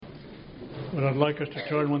Well, I'd like us to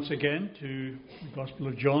turn once again to the Gospel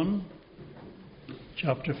of John,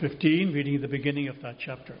 chapter 15, reading at the beginning of that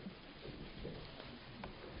chapter.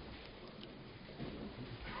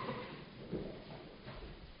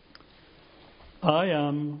 I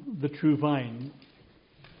am the true vine,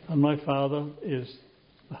 and my Father is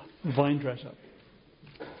the vine dresser.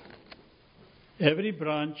 Every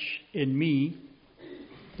branch in me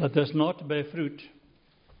that does not bear fruit,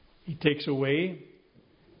 he takes away,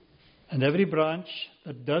 and every branch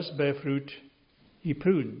that does bear fruit, he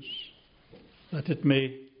prunes, that it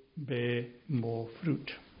may bear more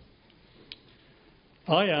fruit.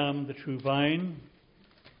 I am the true vine,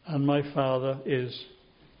 and my Father is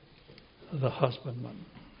the husbandman.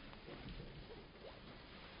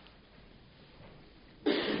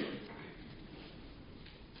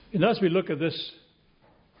 And as we look at this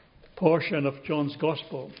portion of John's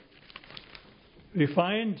Gospel, we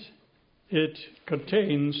find it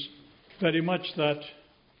contains very much that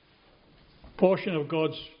portion of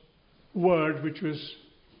God's Word which was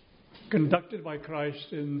conducted by Christ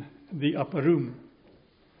in the upper room.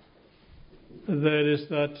 There is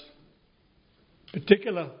that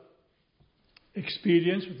particular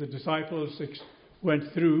experience that the disciples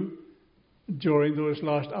went through during those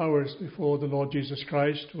last hours before the Lord Jesus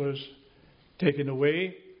Christ was taken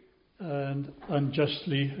away and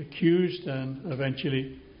unjustly accused and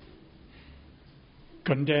eventually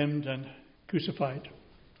condemned and crucified.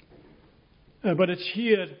 But it's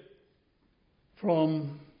here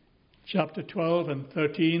from chapter 12 and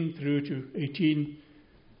 13 through to 18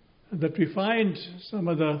 that we find some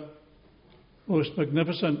of the most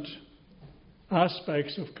magnificent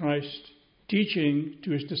aspects of Christ's teaching to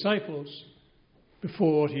his disciples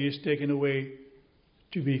before he is taken away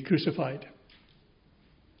to be crucified.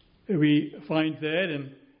 We find there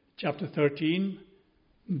in chapter 13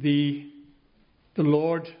 the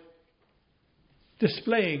Lord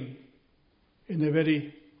displaying in a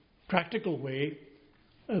very practical way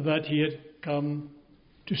that he had come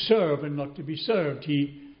to serve and not to be served.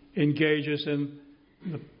 He engages in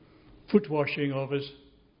the foot washing of his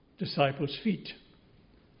disciples' feet.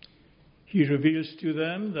 He reveals to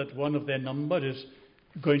them that one of their number is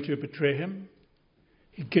going to betray him.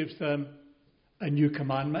 He gives them a new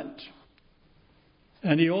commandment.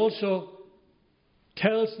 And he also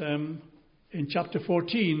tells them in chapter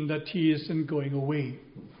 14 that he isn't going away.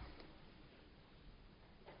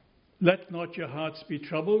 Let not your hearts be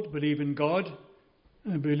troubled. Believe in God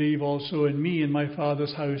and believe also in me. In my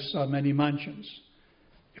Father's house are many mansions.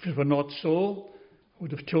 If it were not so, I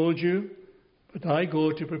would have told you, but I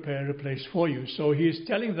go to prepare a place for you. So he is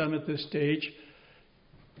telling them at this stage,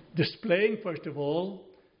 displaying first of all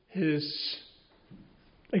his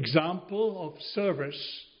example of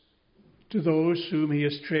service to those whom he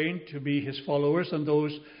has trained to be his followers and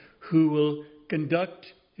those who will conduct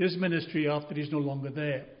his ministry after he's no longer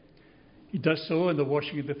there. He does so in the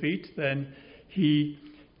washing of the feet. Then he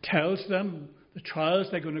tells them the trials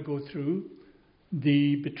they're going to go through,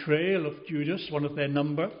 the betrayal of Judas, one of their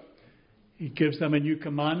number. He gives them a new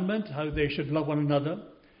commandment, how they should love one another.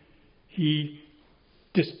 He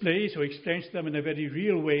displays or explains to them in a very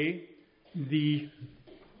real way the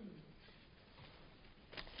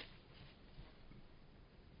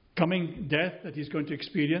coming death that he's going to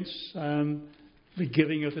experience and the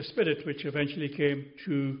giving of the Spirit, which eventually came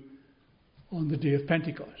true on the day of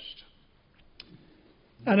Pentecost.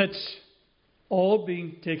 And it's all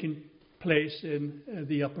being taken place in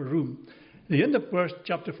the upper room. At the end of verse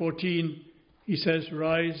chapter 14, he says,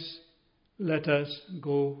 "Rise, let us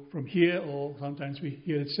go from here," or sometimes we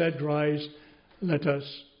hear it said, "Rise, let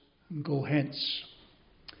us go hence."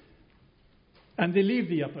 And they leave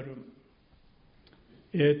the upper room.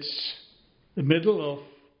 It's the middle of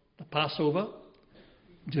the Passover.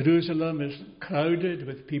 Jerusalem is crowded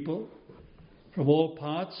with people from all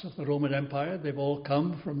parts of the Roman Empire. They've all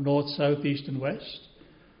come from north, south, east and west.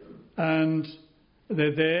 And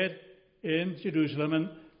they're there in Jerusalem. And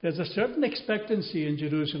there's a certain expectancy in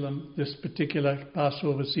Jerusalem this particular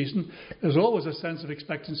Passover season. There's always a sense of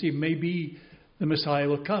expectancy. Maybe the Messiah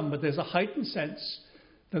will come. But there's a heightened sense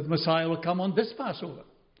that the Messiah will come on this Passover.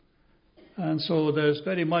 And so there's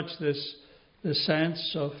very much this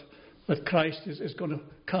sense of that Christ is going to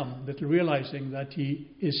come, little realizing that he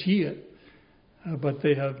is here. But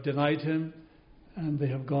they have denied him and they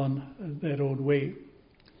have gone their own way.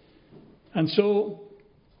 And so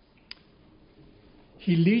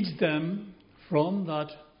he leads them from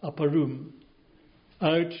that upper room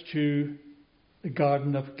out to the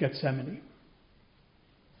Garden of Gethsemane.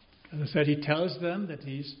 As I said, he tells them that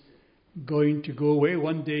he's going to go away.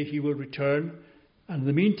 One day he will return. And in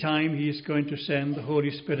the meantime, he is going to send the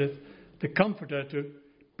Holy Spirit the Comforter to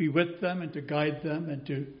be with them and to guide them and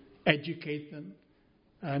to educate them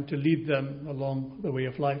and to lead them along the way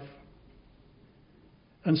of life.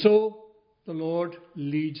 And so the Lord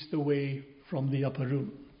leads the way from the upper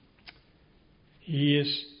room. He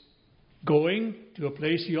is going to a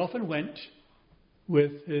place he often went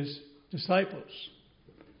with his disciples.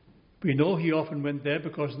 We know he often went there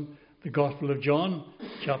because in the Gospel of John,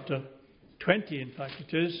 chapter 20, in fact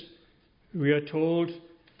it is, we are told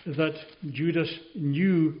that Judas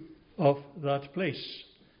knew of that place.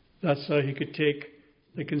 That's how he could take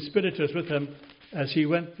the conspirators with him as he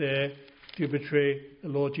went there to betray the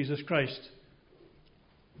Lord Jesus Christ.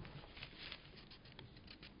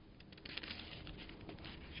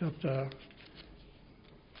 Chapter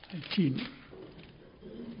 19.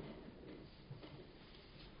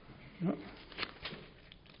 No.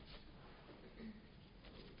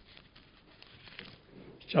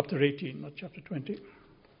 Chapter 18, not chapter 20.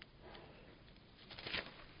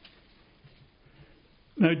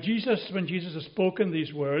 Now when Jesus had spoken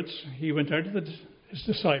these words, he went out with his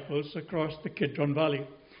disciples across the Kidron Valley,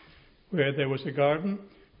 where there was a garden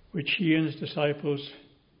which he and his disciples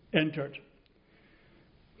entered.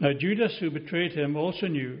 Now Judas, who betrayed him, also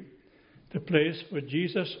knew the place where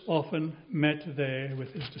Jesus often met there with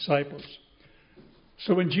his disciples.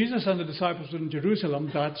 So when Jesus and the disciples were in Jerusalem,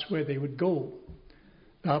 that's where they would go.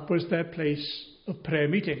 That was their place of prayer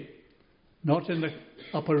meeting. Not in the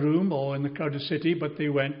upper room or in the crowded city, but they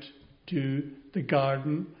went to the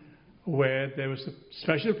garden where there was a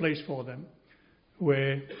special place for them,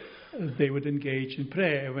 where they would engage in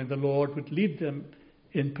prayer, when the Lord would lead them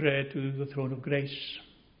in prayer to the throne of grace.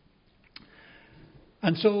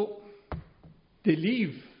 And so they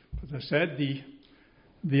leave, as I said,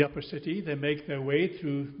 the upper city. They make their way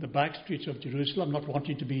through the back streets of Jerusalem, not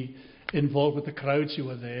wanting to be involved with the crowds who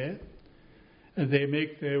were there. And they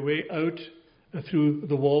make their way out through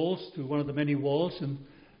the walls, through one of the many walls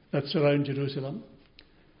that surround Jerusalem.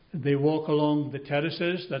 And they walk along the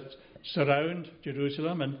terraces that surround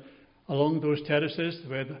Jerusalem, and along those terraces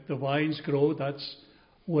where the vines grow, that's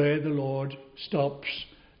where the Lord stops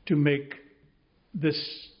to make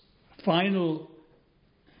this final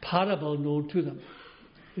parable known to them.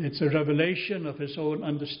 It's a revelation of his own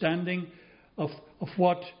understanding of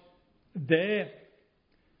what their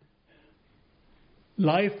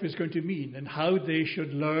life is going to mean and how they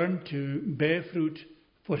should learn to bear fruit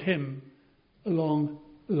for him along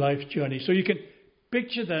life's journey. So you can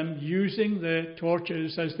picture them using their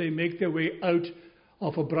torches as they make their way out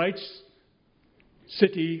of a bright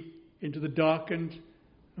city into the darkened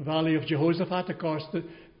valley of Jehoshaphat, across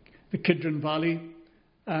the Kidron Valley,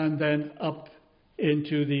 and then up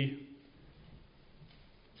into the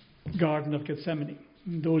Garden of Gethsemane.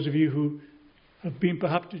 And those of you who have been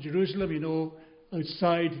perhaps to Jerusalem, you know,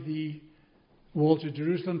 outside the walls of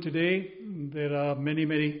Jerusalem today, there are many,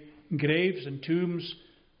 many graves and tombs,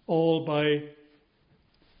 all by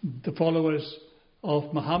the followers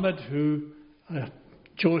of Muhammad who have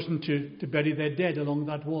chosen to bury their dead along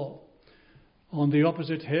that wall. On the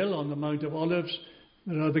opposite hill, on the Mount of Olives,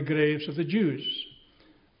 there are the graves of the Jews.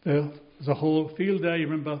 There's a whole field there. You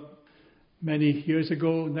remember many years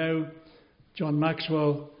ago now, John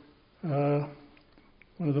Maxwell, one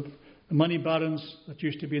of the money barons that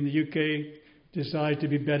used to be in the UK, decided to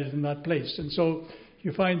be buried in that place. And so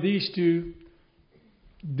you find these two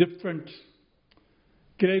different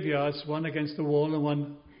graveyards, one against the wall and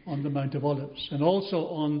one on the Mount of Olives. And also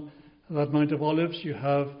on that Mount of Olives you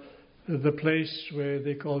have the place where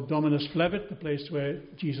they call Dominus Flevit, the place where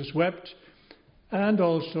Jesus wept, and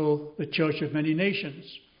also the Church of Many Nations,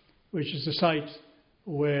 which is the site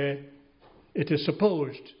where it is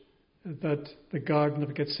supposed that the Garden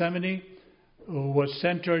of Gethsemane was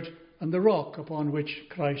centered on the rock upon which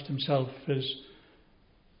Christ himself is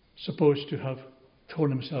supposed to have thrown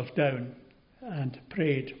himself down and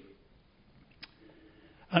prayed.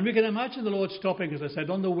 And we can imagine the Lord stopping, as I said,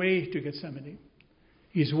 on the way to Gethsemane.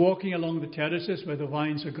 He's walking along the terraces where the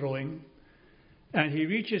vines are growing, and he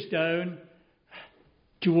reaches down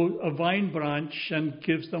to a vine branch and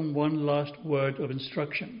gives them one last word of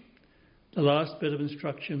instruction, the last bit of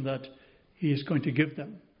instruction that he is going to give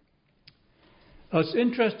them. Now, it's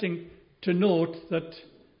interesting to note that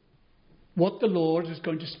what the Lord is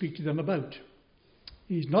going to speak to them about.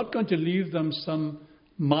 He's not going to leave them some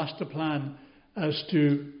master plan as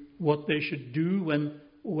to what they should do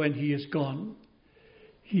when he is gone.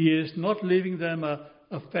 He is not leaving them a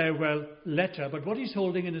farewell letter, but what he's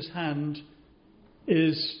holding in his hand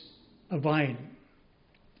is a vine.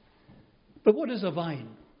 But what is a vine?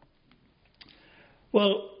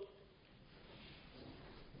 Well,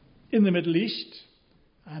 in the Middle East,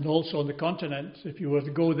 And also on the continent, if you were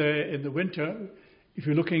to go there in the winter, if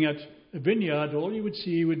you're looking at a vineyard, all you would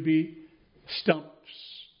see would be stumps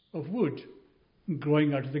of wood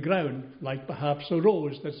growing out of the ground, like perhaps a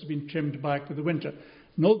rose that's been trimmed back for the winter.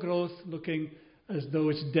 No growth, looking as though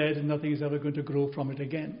it's dead and nothing is ever going to grow from it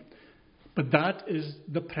again. But that is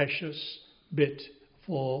the precious bit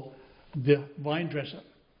for the vine dresser.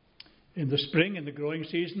 In the spring, in the growing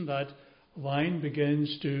season, that vine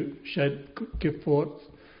begins to give forth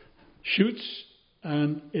shoots,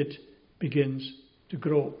 and it begins to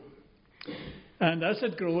grow. And as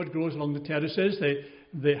it grows along the terraces.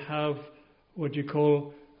 They have what you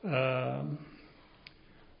call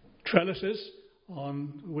trellises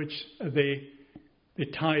on which they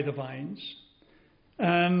tie the vines.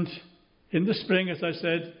 And in the spring, as I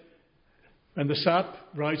said, when the sap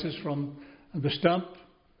rises from the stump,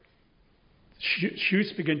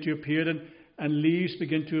 shoots begin to appear and leaves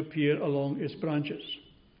begin to appear along its branches.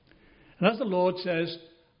 And as the Lord says,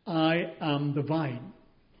 I am the vine.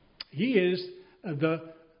 He is the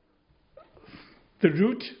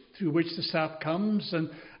root through which the sap comes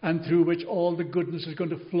and through which all the goodness is going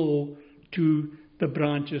to flow to the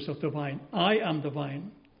branches of the vine. I am the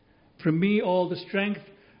vine. From me all the strength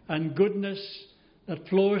and goodness that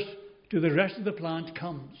flows to the rest of the plant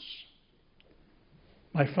comes.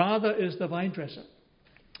 My Father is the vine dresser.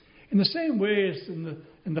 In the same way as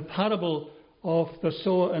in the parable of the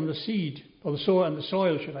sower and the seed, or the sower and the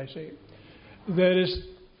soil, should I say,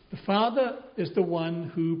 the Father is the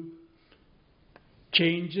one who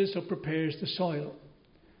changes or prepares the soil.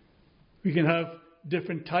 We can have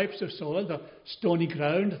different types of soil, the stony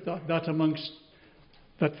ground,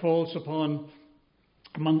 that falls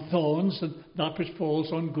among thorns, and that which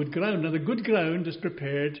falls on good ground. Now the good ground is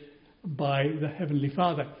prepared by the Heavenly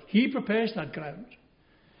Father. He prepares that ground.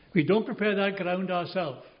 We don't prepare that ground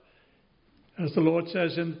ourselves. As the Lord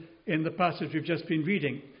says in the passage we've just been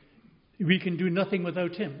reading, we can do nothing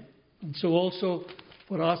without Him. And so also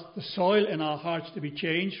for us, the soil in our hearts to be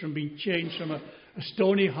changed, from being changed from a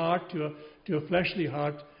stony heart to a fleshly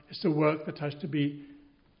heart, is the work that has to be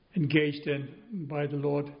engaged in by the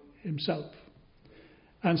Lord Himself.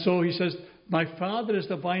 And so He says, my Father is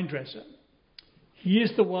the vine dresser. He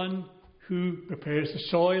is the one who prepares the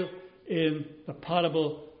soil in the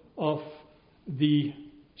parable of the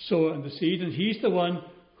sower and the seed, and He's the one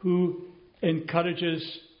who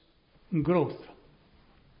encourages growth.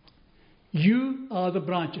 You are the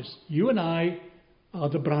branches. You and I are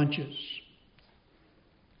the branches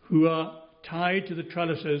who are tied to the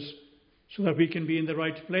trellises so that we can be in the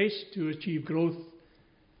right place to achieve growth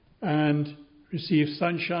and receive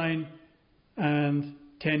sunshine and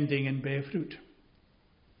tending and bear fruit.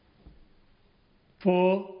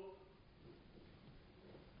 For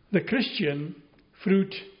the Christian,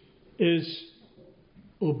 fruit is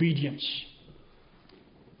obedience.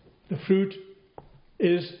 The fruit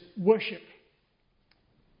is worship.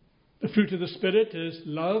 The fruit of the Spirit is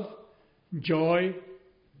love, joy,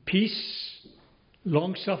 peace,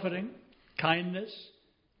 long-suffering, kindness,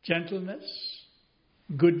 gentleness,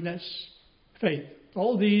 goodness, faith.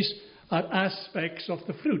 All these are aspects of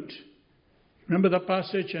the fruit. Remember that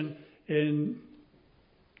passage in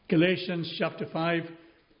Galatians chapter 5?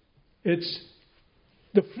 It's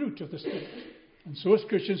the fruit of the Spirit. And so as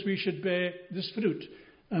Christians we should bear this fruit.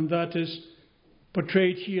 And that is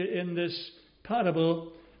portrayed here in this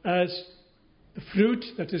parable as the fruit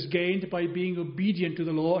that is gained by being obedient to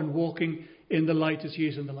the law and walking in the light as He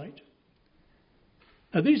is in the light.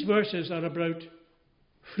 Now these verses are about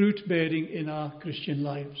fruit bearing in our Christian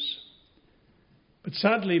lives. But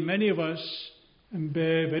sadly many of us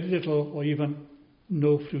bear very little or even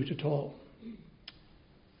no fruit at all.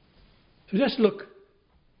 So just look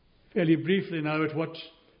fairly briefly now at what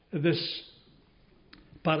this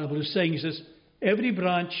parable is saying. He says, every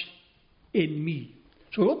branch in me.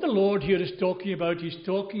 So what the Lord here is talking about, He's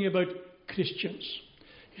talking about Christians.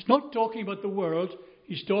 He's not talking about the world,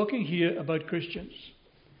 He's talking here about Christians.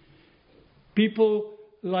 People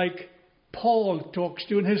like Paul talks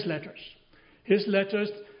to in his letters. His letters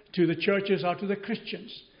to the churches are to the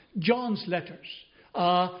Christians. John's letters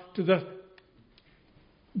are to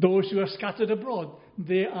those who are scattered abroad.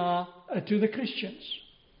 They are to the Christians.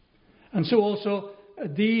 And so also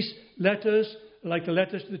these letters, like the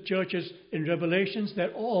letters to the churches in Revelations,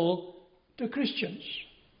 they're all to Christians.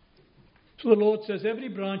 So the Lord says, every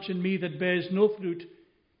branch in me that bears no fruit,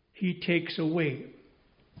 He takes away.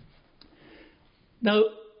 Now,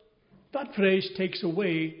 that phrase, takes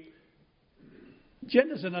away,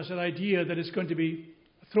 genders in us an idea that it's going to be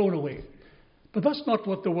thrown away. But that's not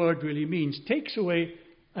what the word really means. Takes away,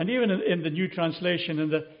 and even in the New Translation, in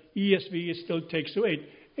the ESV it still takes away.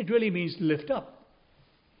 It really means lift up.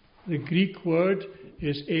 The Greek word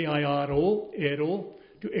is airo, aero,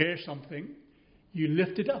 to air something. You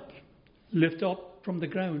lift it up from the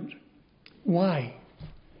ground. Why?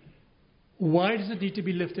 Why does it need to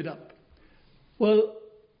be lifted up? Well,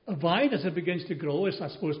 a vine as it begins to grow is, I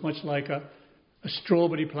suppose, much like a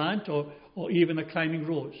strawberry plant or even a climbing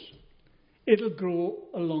rose. It'll grow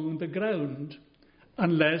along the ground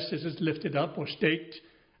unless it is lifted up or staked,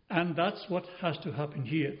 and that's what has to happen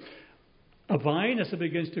here. A vine, as it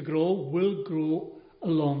begins to grow, will grow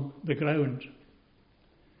along the ground.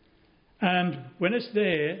 And when it's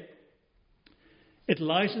there, it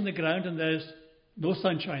lies in the ground and there's no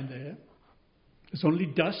sunshine there. There's only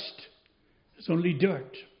dust. There's only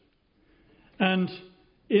dirt. And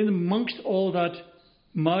in amongst all that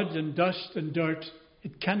mud and dust and dirt,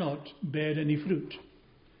 it cannot bear any fruit.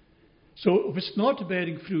 So if it's not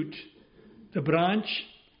bearing fruit, the branch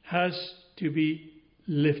has to be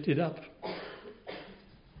lifted up.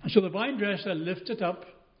 And so the vine dresser lifts it up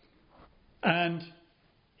and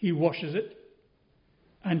he washes it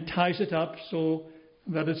and ties it up so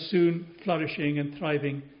that it's soon flourishing and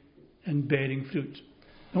thriving and bearing fruit.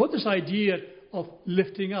 Now what this idea of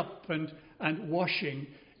lifting up and washing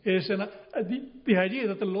is the idea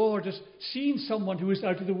that the Lord has seen someone who is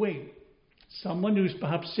out of the way, someone who's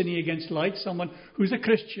perhaps sinning against light, someone who's a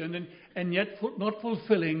Christian and yet not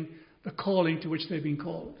fulfilling the calling to which they've been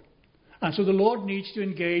called. And so the Lord needs to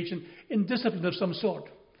engage in discipline of some sort,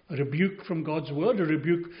 a rebuke from God's word, a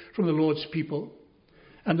rebuke from the Lord's people.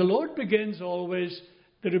 And the Lord begins always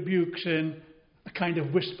the rebukes in a kind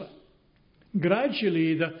of whisper.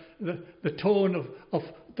 Gradually the tone of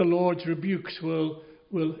the Lord's rebukes will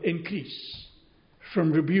increase,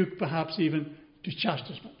 from rebuke perhaps even to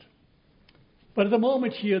chastisement. But at the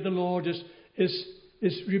moment here the Lord is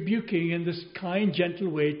rebuking in this kind, gentle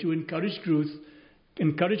way to encourage growth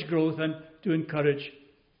and to encourage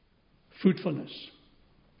fruitfulness.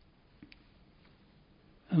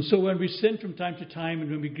 And so when we sin from time to time and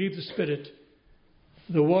when we grieve the Spirit,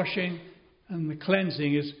 the washing and the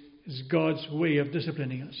cleansing is God's way of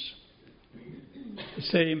disciplining us. The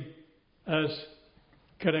same as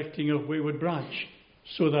correcting a wayward branch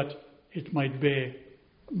so that it might bear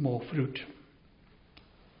more fruit.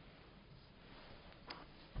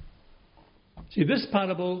 See, this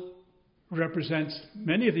parable represents,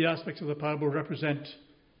 many of the aspects of the parable represent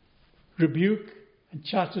rebuke and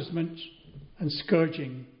chastisement and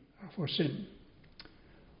scourging for sin.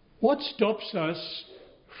 What stops us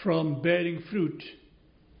from bearing fruit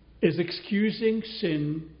is excusing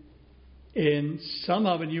sin in some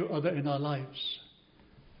avenue or other in our lives,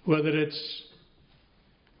 whether it's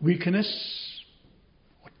weakness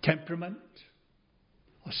or temperament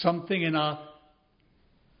or something in our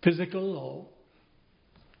physical or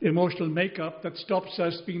emotional makeup that stops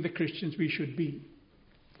us being the Christians we should be.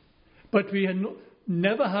 But we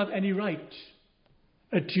never have any right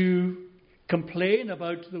to complain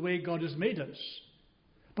about the way God has made us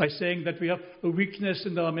by saying that we have a weakness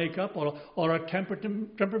in our makeup or our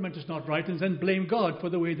temperament is not right, and then blame God for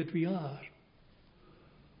the way that we are.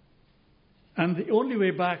 And the only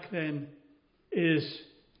way back then is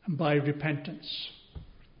by repentance.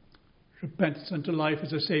 Repentance unto life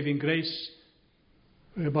is a saving grace,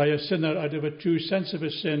 whereby a sinner, out of a true sense of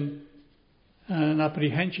his sin and an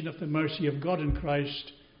apprehension of the mercy of God in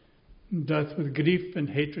Christ, doth with grief and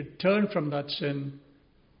hatred turn from that sin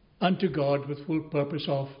unto God with full purpose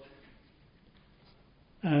of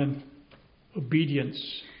and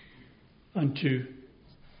obedience unto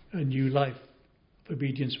a new life,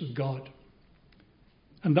 obedience with God.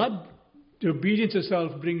 And that the obedience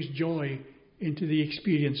itself brings joy into the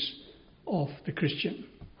experience of the Christian.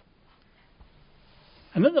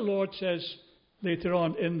 And then the Lord says later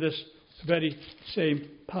on in this very same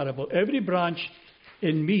parable, every branch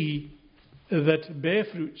in me that bears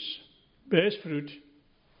fruit,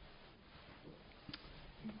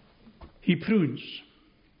 he prunes.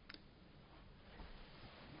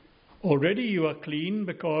 Already you are clean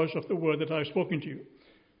because of the word that I have spoken to you.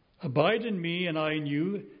 Abide in me and I in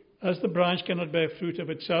you, as the branch cannot bear fruit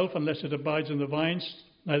of itself unless it abides in the vines,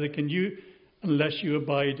 neither can you unless you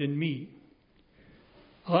abide in me.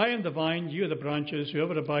 I am the vine, you are the branches.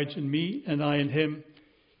 Whoever abides in me and I in him,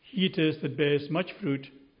 he it is that bears much fruit,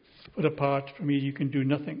 but apart from me you can do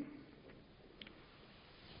nothing.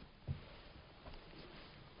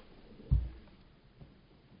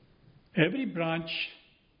 Every branch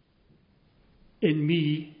in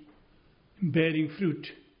me bearing fruit,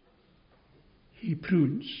 he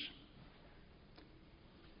prunes.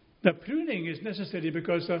 The pruning is necessary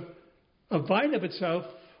because a vine of itself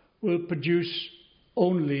will produce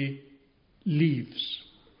only leaves.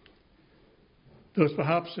 Those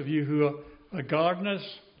perhaps of you who are gardeners,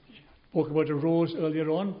 spoke about a rose earlier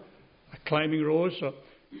on, a climbing rose, or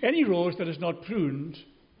any rose that is not pruned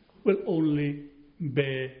will only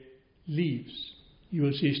bear leaves. You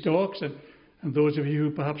will see stalks, and those of you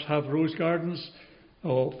who perhaps have rose gardens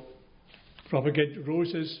or propagate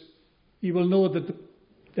roses, you will know that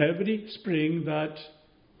every spring that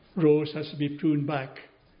rose has to be pruned back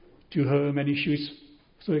to however many shoots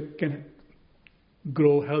so it can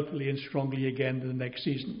grow healthily and strongly again in the next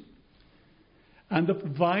season. And the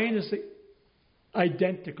vine is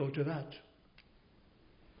identical to that.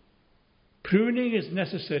 Pruning is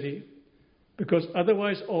necessary because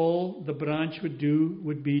otherwise all the branch would do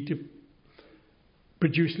would be to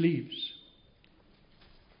produce leaves.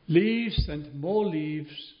 Leaves and more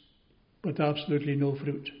leaves, but absolutely no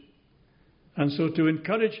fruit. And so to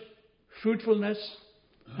encourage fruitfulness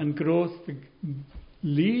and growth, the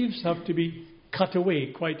leaves have to be cut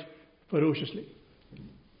away quite ferociously.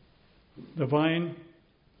 The vine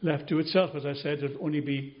left to itself, as I said, will only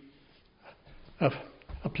be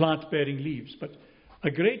a plant bearing leaves, but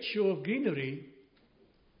a great show of greenery,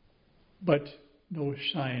 but no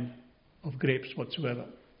sign of grapes whatsoever.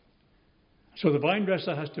 So the vine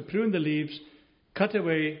dresser has to prune the leaves, cut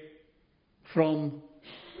away from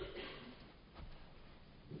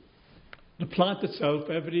the plant itself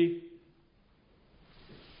every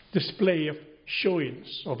display of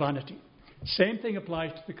showiness or vanity. Same thing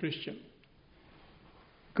applies to the Christian.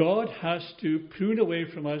 God has to prune away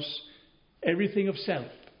from us everything of self,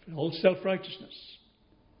 all self-righteousness,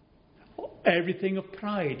 everything of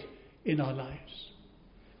pride in our lives,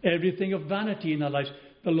 everything of vanity in our lives.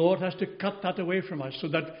 The Lord has to cut that away from us so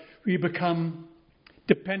that we become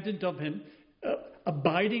dependent of Him,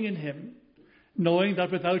 abiding in Him, knowing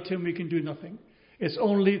that without Him we can do nothing. It's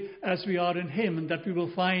only as we are in Him that we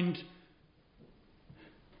will find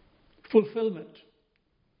fulfillment,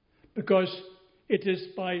 because it is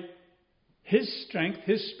by His strength,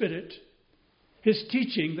 His Spirit, His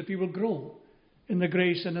teaching that we will grow in the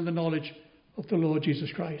grace and in the knowledge of the Lord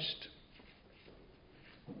Jesus Christ.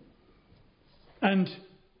 And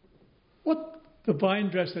what the vine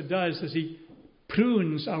dresser does as he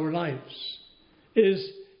prunes our lives is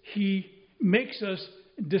he makes us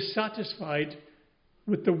dissatisfied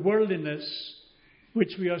with the worldliness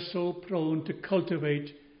which we are so prone to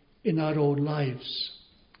cultivate in our own lives.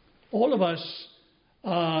 All of us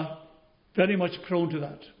are very much prone to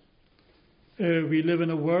that. We live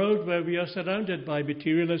in a world where we are surrounded by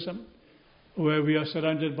materialism, where we are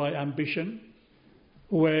surrounded by ambition,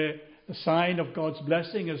 where the sign of God's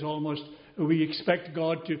blessing is almost we expect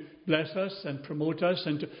God to bless us and promote us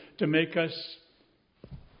and to make us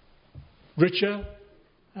richer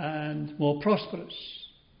and more prosperous.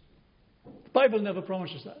 The Bible never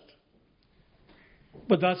promises that.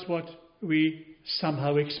 But that's what we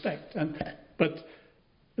somehow expect. But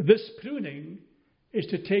this pruning is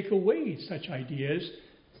to take away such ideas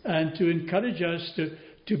and to encourage us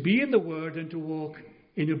to be in the Word and to walk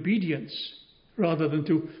in obedience rather than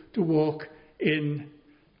to walk in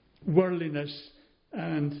worldliness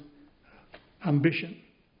and ambition.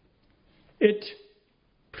 It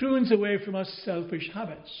prunes away from us selfish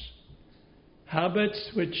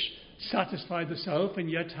habits which satisfy the self and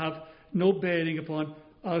yet have no bearing upon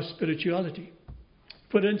our spirituality.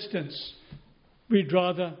 For instance, we'd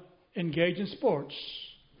rather engage in sports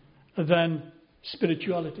than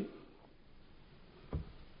spirituality.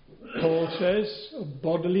 Paul says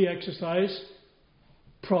bodily exercise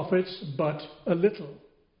profits but a little.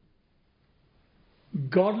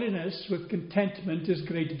 Godliness with contentment is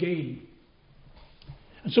great gain.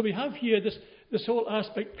 And so we have here this whole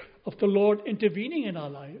aspect of the Lord intervening in our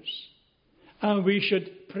lives. And we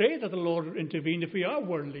should pray that the Lord would intervene if we are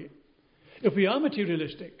worldly, if we are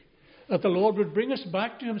materialistic, that the Lord would bring us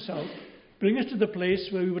back to Himself, bring us to the place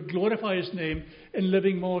where we would glorify His name in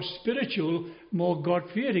living more spiritual, more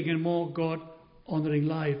God-fearing and more God-honouring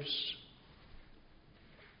lives.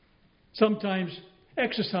 Sometimes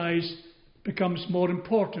exercise becomes more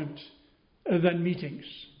important than meetings.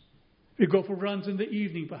 We go for runs in the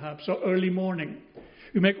evening perhaps, or early morning.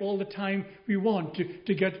 We make all the time we want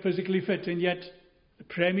to get physically fit, and yet the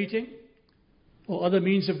prayer meeting or other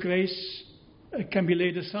means of grace can be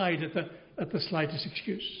laid aside at the slightest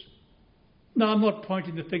excuse. Now, I'm not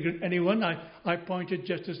pointing the finger at anyone. I point it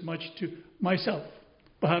just as much to myself.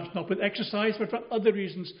 Perhaps not with exercise, but for other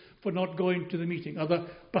reasons for not going to the meeting. Other,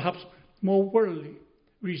 perhaps more worldly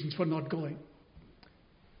reasons for not going.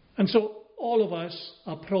 And so all of us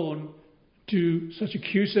are prone to such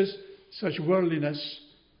excuses, such worldliness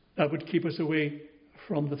that would keep us away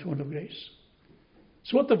from the throne of grace.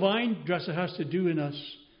 So what the vine dresser has to do in us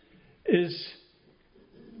is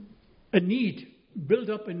build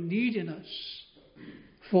up a need in us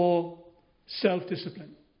for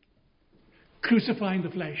self-discipline, crucifying the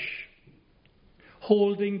flesh,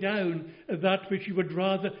 holding down that which we would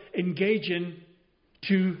rather engage in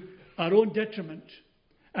to our own detriment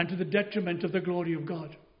and to the detriment of the glory of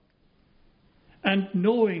God. And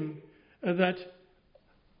knowing that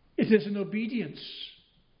it is in obedience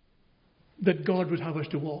that God would have us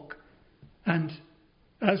to walk. And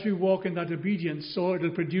as we walk in that obedience, so it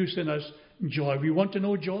will produce in us joy. We want to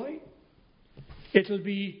know joy? It'll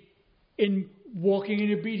be in walking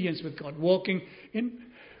in obedience with God, walking in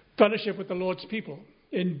fellowship with the Lord's people,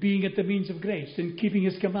 in being at the means of grace, in keeping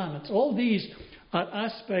His commandments. All these are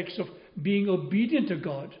aspects of being obedient to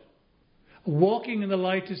God, walking in the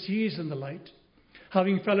light as He is in the light,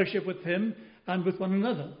 having fellowship with Him and with one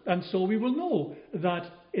another. And so we will know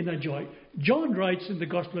that inner joy. John writes in the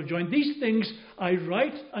Gospel of John, "These things I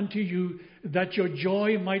write unto you that your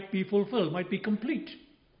joy might be fulfilled," might be complete.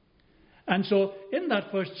 And so in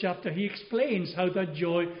that first chapter, he explains how that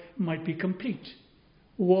joy might be complete.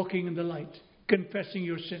 Walking in the light, confessing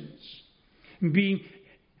your sins, being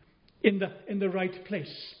in the right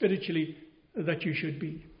place spiritually that you should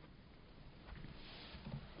be.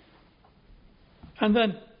 And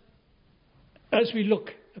then, as we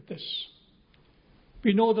look at this,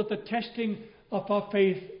 we know that the testing of our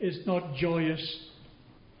faith is not joyous,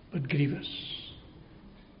 but grievous.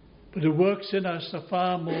 But it works in us a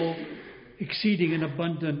far more exceeding and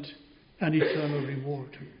abundant and eternal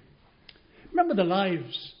reward. Remember the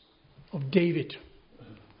lives of David.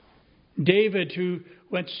 David, who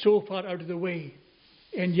went so far out of the way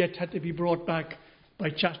and yet had to be brought back by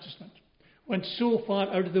chastisement. Went so far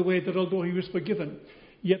out of the way that although he was forgiven,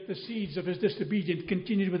 yet the seeds of his disobedience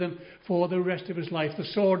continued with him for the rest of his life. The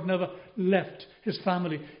sword never left his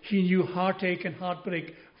family. He knew heartache and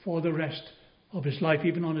heartbreak for the rest of his life,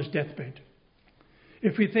 even on his deathbed.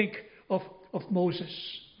 If we think of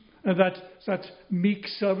Moses, that meek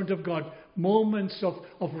servant of God, moments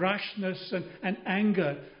of rashness and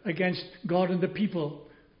anger against God and the people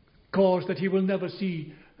caused that he will never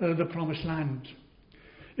see the promised land.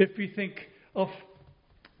 If we think of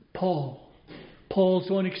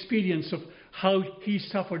Paul's own experience of how he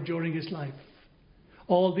suffered during his life.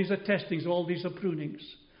 All these are testings, all these are prunings,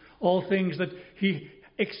 all things that he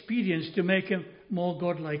experienced to make him more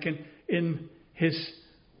godlike in his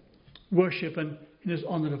worship and in his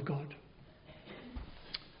honour of God.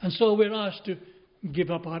 And so we're asked to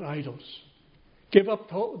give up our idols. Give up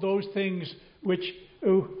those things which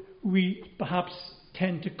we perhaps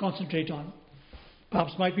tend to concentrate on.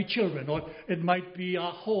 Perhaps it might be children, or it might be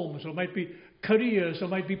our homes, or it might be careers, or it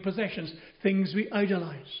might be possessions, things we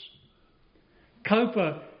idolize.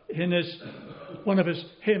 Cowper, in one of his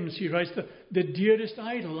hymns, he writes, the dearest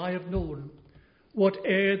idol I have known,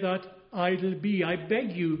 whate'er that idol be, I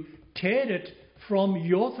beg you, tear it from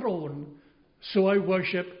your throne, so I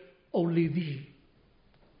worship only thee.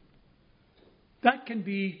 That can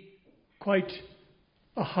be quite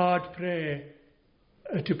a hard prayer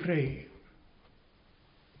to pray.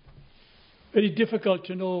 Very difficult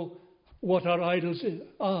to know what our idols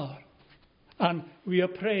are. And we are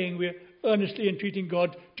praying, we are earnestly entreating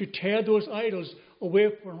God to tear those idols away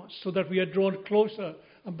from us so that we are drawn closer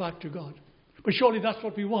and back to God. But surely that's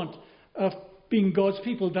what we want. Being God's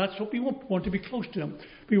people, that's what we want to be close to Him.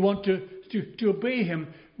 We want to obey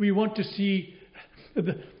Him. We want to see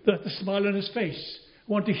the smile on His face.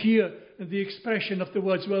 We want to hear the expression of the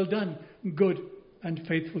words, "Well done, good and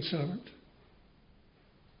faithful servant."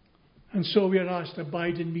 And so we are asked,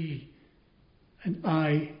 "Abide in me, and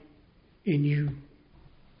I in you."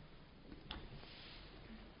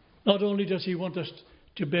 Not only does He want us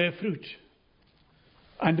to bear fruit,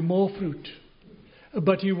 and more fruit,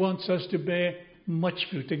 but He wants us to bear much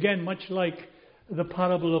fruit. Again, much like the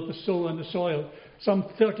parable of the sower and the soil. Some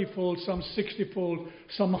 30-fold, some 60-fold,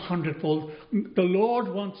 some 100-fold. The Lord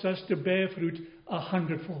wants us to bear fruit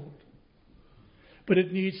 100-fold. But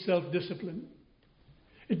it needs self-discipline.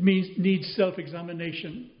 It needs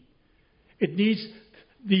self-examination. It needs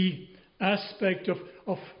the aspect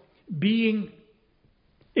of being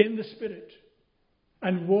in the Spirit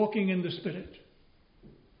and walking in the Spirit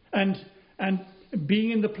and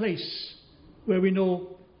being in the place where we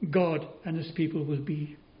know God and His people will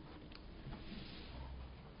be.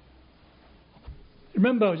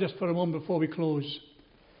 Remember, just for a moment before we close,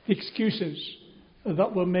 the excuses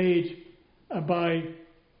that were made by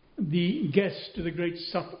the guests to the great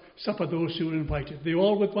supper, those who were invited. They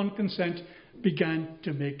all with one consent began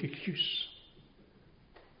to make excuse.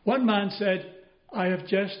 One man said, "I have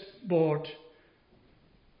just bought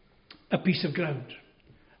a piece of ground,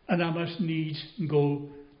 and I must needs go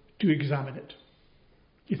to examine it.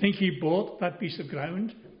 Do you think he bought that piece of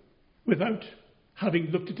ground without having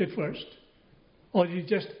looked at it first? Or did he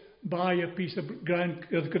just buy a piece of ground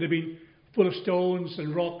that could have been full of stones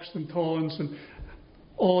and rocks and thorns?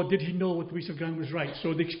 Or did he know what the piece of ground was right?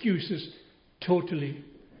 So the excuse is totally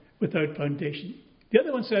without foundation. The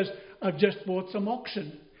other one says, I've just bought some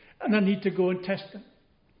oxen and I need to go and test them.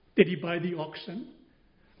 Did he buy the oxen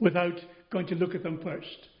without going to look at them first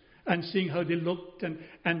and seeing how they looked and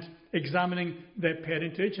examining their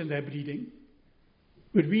parentage and their breeding?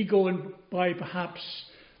 Would we go and buy perhaps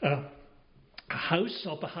a house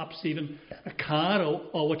or perhaps even a car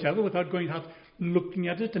or whatever without looking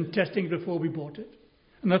at it and testing it before we bought it?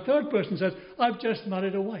 And the third person says, I've just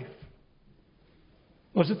married a wife.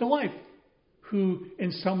 Was it the wife who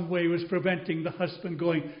in some way was preventing the husband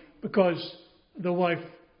going because the wife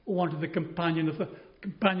wanted the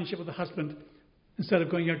companionship of the husband instead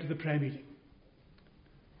of going out to the prayer meeting?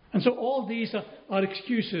 And so all these are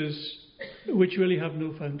excuses which really have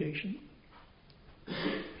no foundation.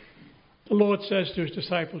 The Lord says to his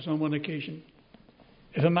disciples on one occasion,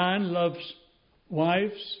 if a man loves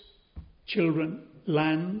wives, children,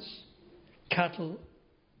 lands, cattle,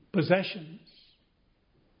 possessions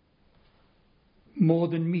more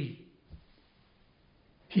than me,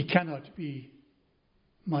 he cannot be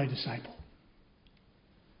my disciple.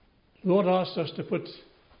 The Lord asks us to put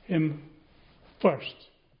him first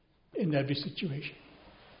in every situation.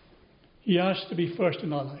 He asks to be first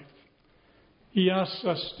in our life. He asks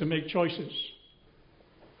us to make choices.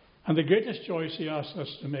 And the greatest choice he asks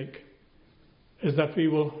us to make is that we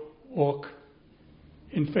will walk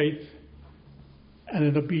in faith and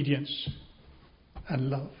in obedience and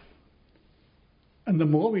love. And the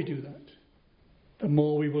more we do that, the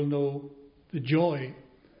more we will know the joy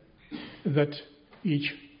that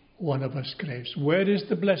each one of us craves. Where is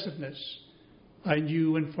the blessedness I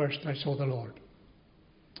knew when first I saw the Lord?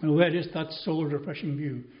 And where is that soul-refreshing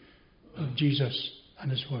view of Jesus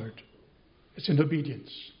and his word? It's in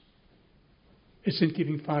obedience. It's in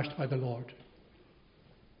keeping fast by the Lord.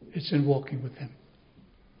 It's in walking with him.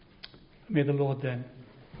 May the Lord then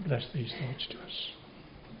bless these thoughts to us.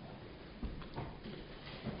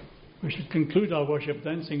 We should conclude our worship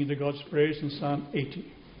then singing to God's praise in Psalm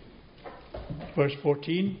 80. Verse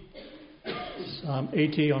 14, Psalm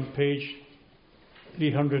 80 on page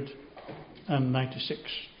 396.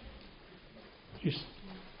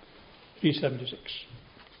 376.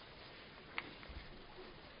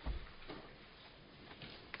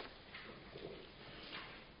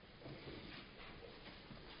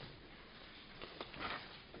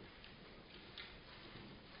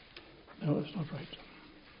 No, that's not right.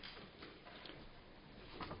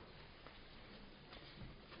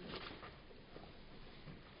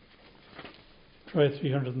 Try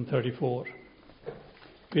 334.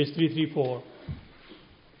 Page 334.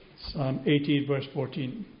 Psalm 80, verse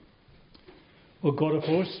 14. O God of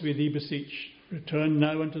hosts, we thee beseech, return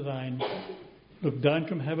now unto thine. Look down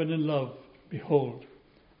from heaven in love, behold,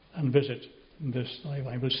 and visit this thy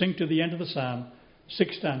vine. We'll sing to the end of the psalm,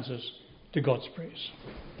 6 stanzas to God's praise.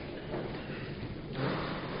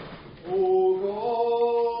 O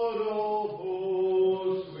God of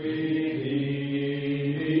hosts, we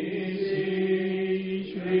thee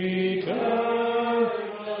beseech, return unto thine.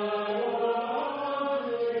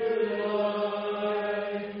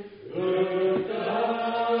 Look down from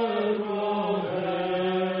heaven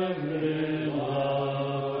in love,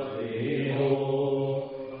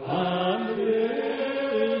 behold, and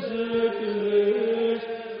visit this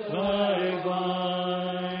thy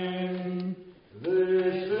vine.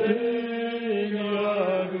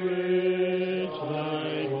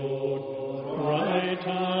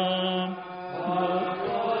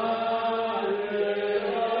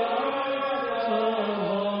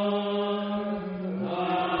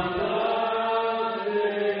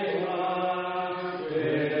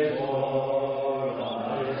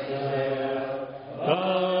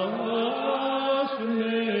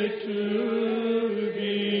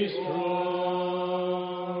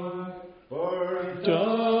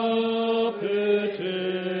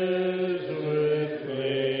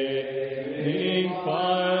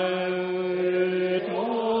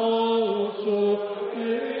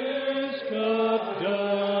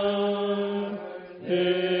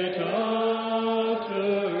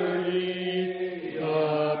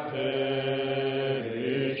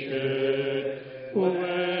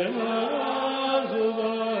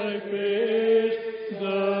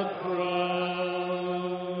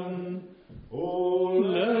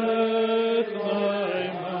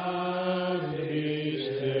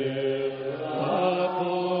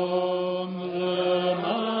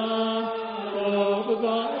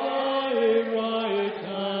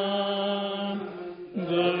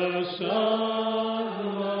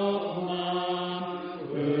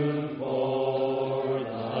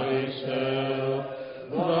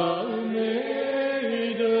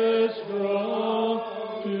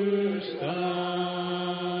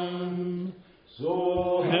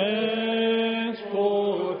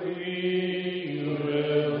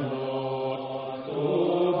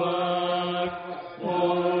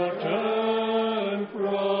 turn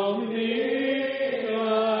from me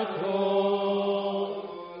at all,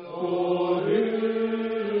 for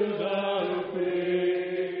you thou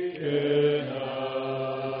quicken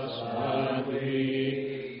us, and we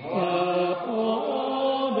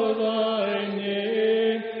upon thy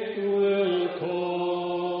name will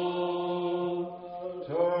call.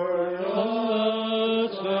 Turn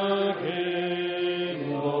us again,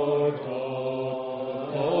 Lord God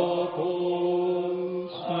of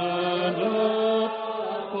hosts, stand upon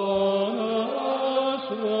us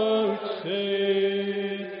vouchsafe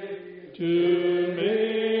to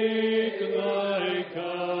make thy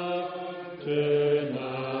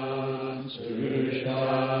countenance to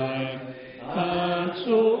shine, and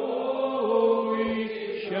so we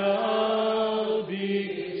shall be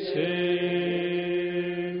saved.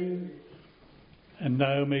 And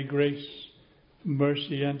now may grace,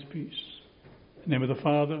 mercy, and peace, in the name of the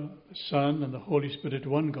Father, the Son, and the Holy Spirit,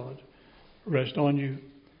 one God, rest on you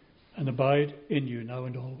and abide in you now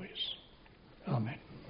and always. Amen.